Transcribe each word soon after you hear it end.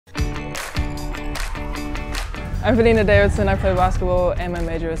I'm Penina Davidson, I play basketball and my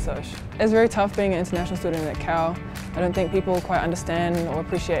major is Soc. It's very tough being an international student at Cal. I don't think people quite understand or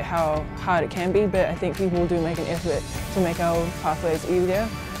appreciate how hard it can be, but I think people do make an effort to make our pathways easier.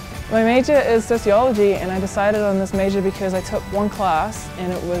 My major is sociology, and I decided on this major because I took one class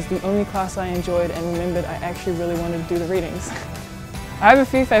and it was the only class I enjoyed and remembered I actually really wanted to do the readings. I have a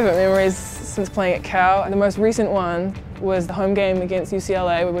few favourite memories since playing at Cal. The most recent one was the home game against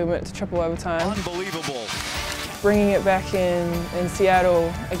UCLA where we went to triple overtime. Unbelievable. Bringing it back in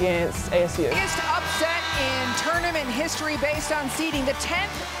Seattle against ASU. Biggest upset in tournament history based on seeding. The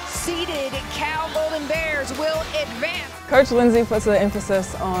 10th seeded Cal Golden Bears will advance. Coach Lindsay puts an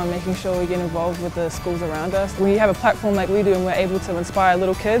emphasis on making sure we get involved with the schools around us. When you have a platform like we do and we're able to inspire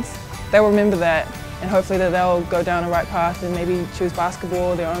little kids, they'll remember that, and hopefully that they'll go down the right path and maybe choose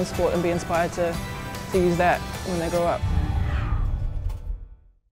basketball or their own sport and be inspired to use that when they grow up.